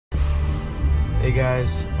Hey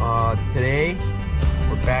guys, today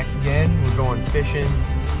we're back again. We're going fishing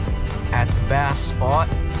at the bass spot.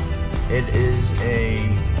 It is a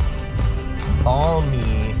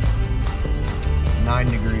balmy 9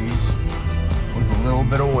 degrees with a little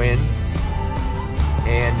bit of wind.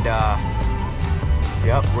 And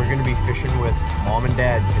yep, we're gonna be fishing with Mom and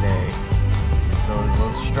Dad today. So it was a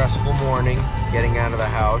little stressful morning getting out of the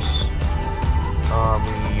house.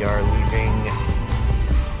 We are leaving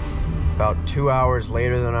about 2 hours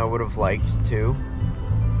later than I would have liked to.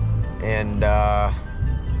 And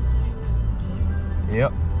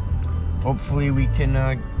yep, hopefully we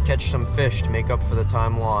can catch some fish to make up for the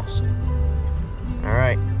time lost. All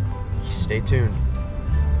right, stay tuned.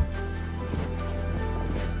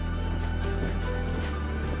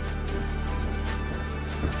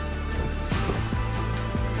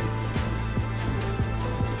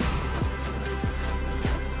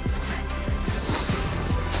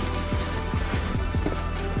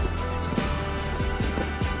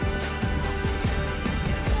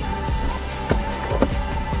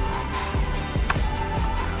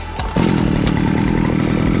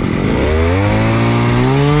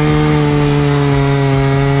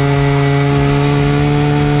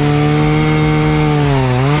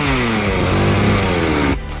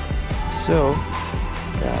 So,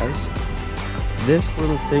 guys, this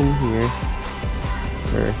little thing here,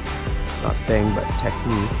 or not thing, but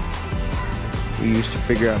technique, we used to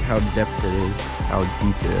figure out how depth it is, how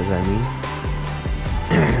deep it is, I mean.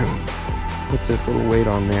 Put this little weight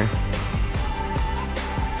on there.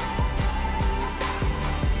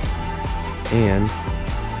 And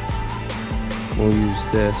we'll use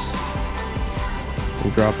this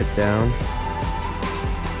and drop it down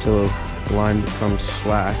until the line becomes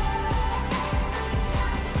slack.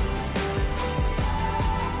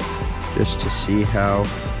 Just to see how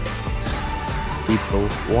deep the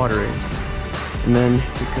water is. And then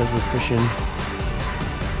because we're fishing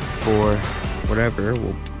for whatever,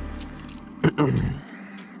 we'll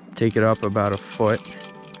take it up about a foot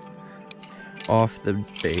off the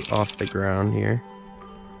bait, off the ground here.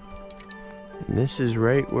 And this is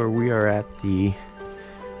right where we are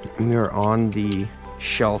on the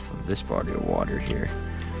shelf of this body of water here.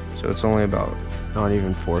 So it's only about not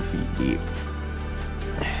even 4 feet deep.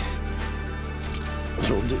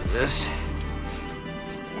 So we'll do this,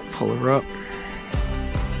 pull her up.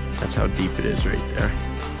 That's how deep it is right there.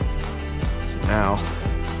 So now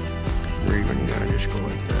we're even gonna just go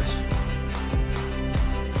like this.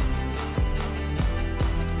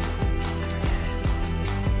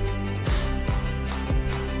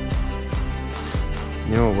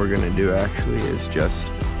 You know what we're gonna do actually is just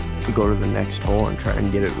go to the next hole and try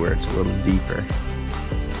and get it where it's a little deeper.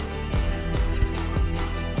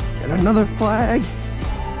 And another flag.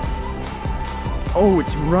 Oh,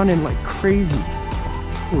 it's running like crazy.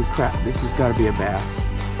 Holy crap, this has got to be a bass.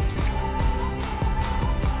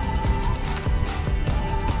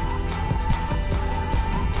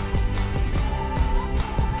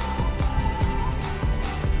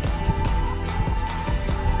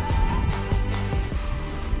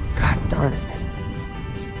 God darn it.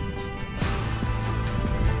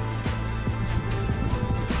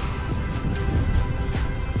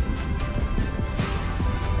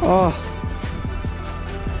 Oh.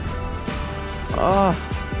 Oh.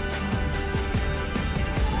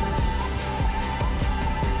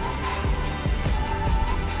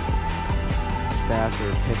 Bass or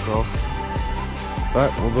a pickle.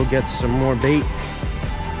 But we'll go get some more bait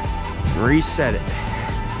and reset it.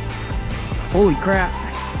 Holy crap.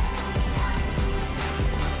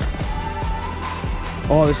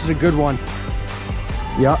 Oh, this is a good one.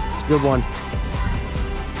 Yep, it's a good one.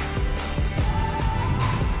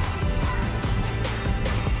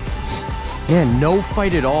 Man, no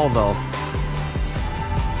fight at all though.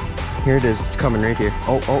 Here it is, it's coming right here.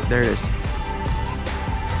 Oh, there it is.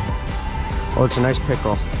 Oh, it's a nice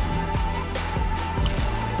pickle.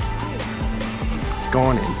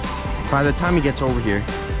 Going in. By the time he gets over here.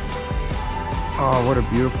 Oh, what a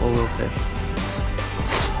beautiful little fish.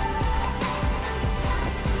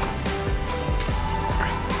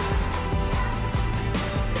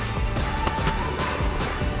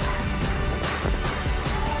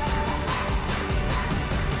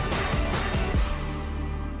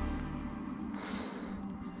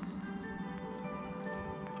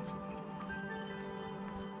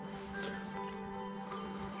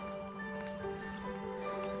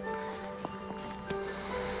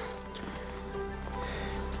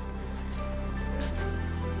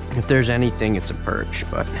 If there's anything, it's a perch,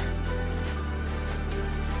 but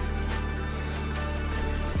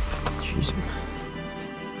jeez.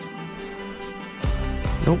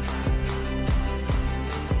 Nope.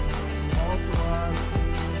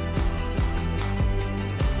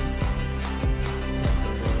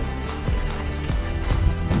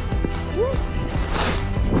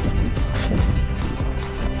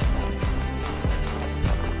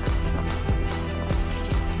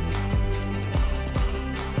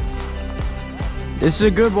 This is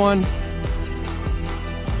a good one.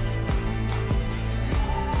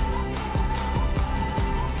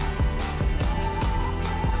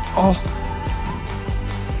 Oh.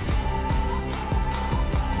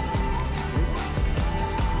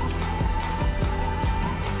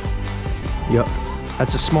 Yep,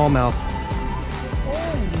 that's a smallmouth.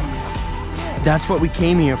 That's what we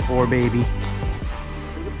came here for, baby.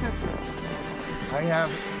 I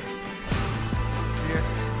have here.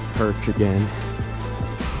 Perch again.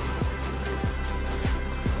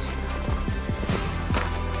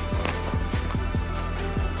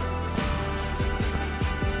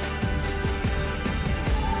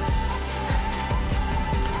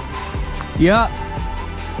 Yep.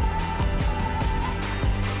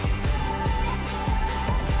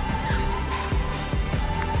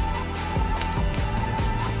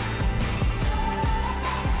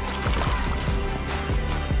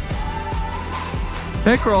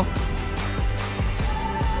 Pickerel.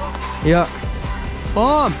 Yeah.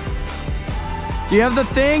 Mom, do you have the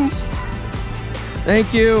things?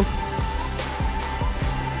 Thank you.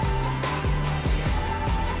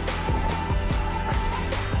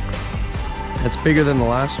 That's bigger than the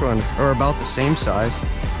last one, or about the same size.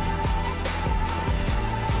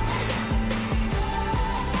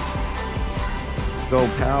 Go,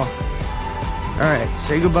 pal. All right,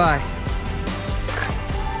 say goodbye.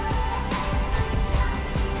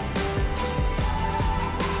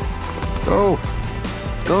 Go.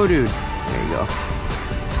 Go, dude. There you go.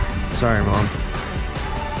 Sorry, Mom.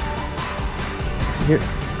 Here.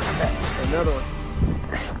 Another one.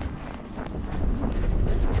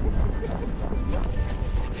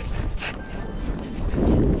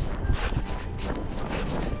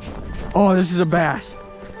 Oh, this is a bass.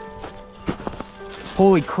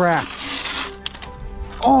 Holy crap.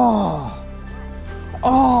 Oh.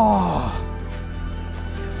 Oh.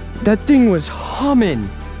 That thing was humming.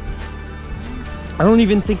 I don't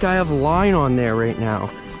even think I have a line on there right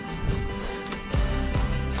now.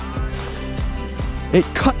 It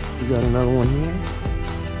cut. We got another one here.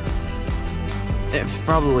 It's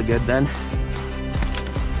probably good then.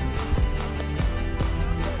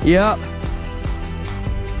 Yep.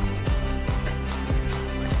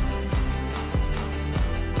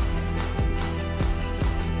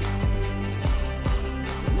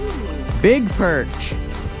 Big perch.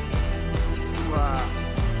 Wow.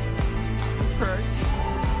 Perch.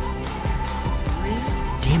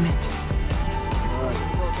 Damn it.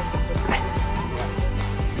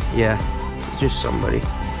 Yeah, it's just somebody.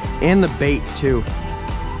 And the bait too.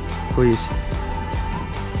 Please.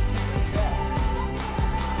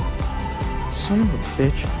 Son of a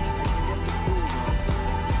bitch.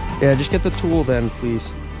 Yeah, just get the tool then,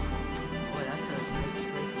 please.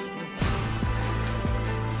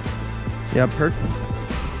 Yeah, perch.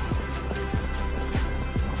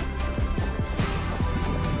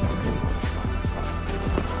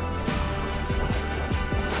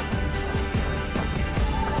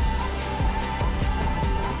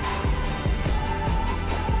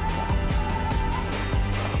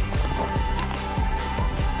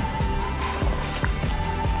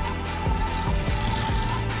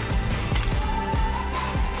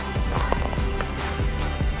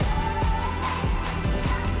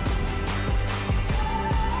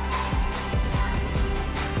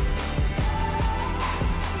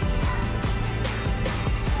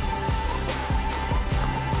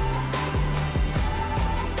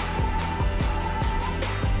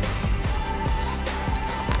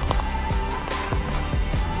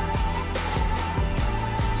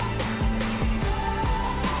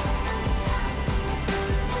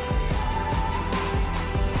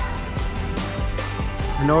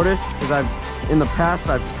 Noticed because in the past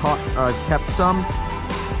I've kept some.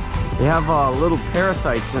 They have little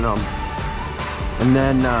parasites in them, and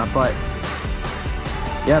then but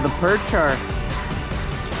yeah, the perch are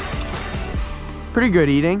pretty good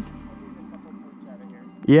eating.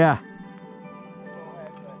 Yeah.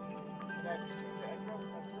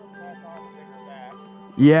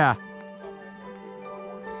 Yeah.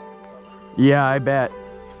 Yeah, I bet.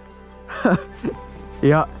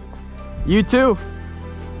 Yeah. You too.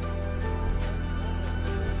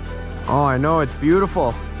 Oh, I know, it's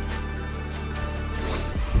beautiful.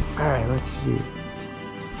 All right, let's see.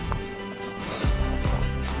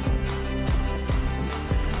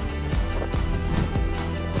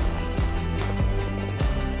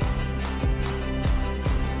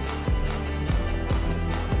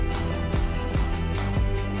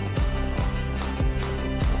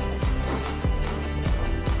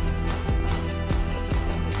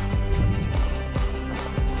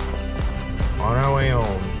 On our way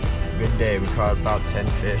home. Good day. We caught about 10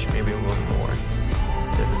 fish, maybe a little more.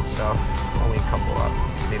 expensive and stuff. Only a couple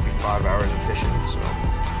of, maybe 5 hours of fishing, so.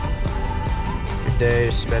 Good day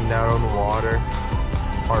to spend out on the water,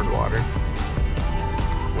 hard water,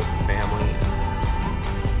 with the family,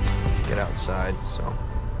 and get outside, so.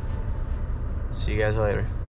 See you guys later.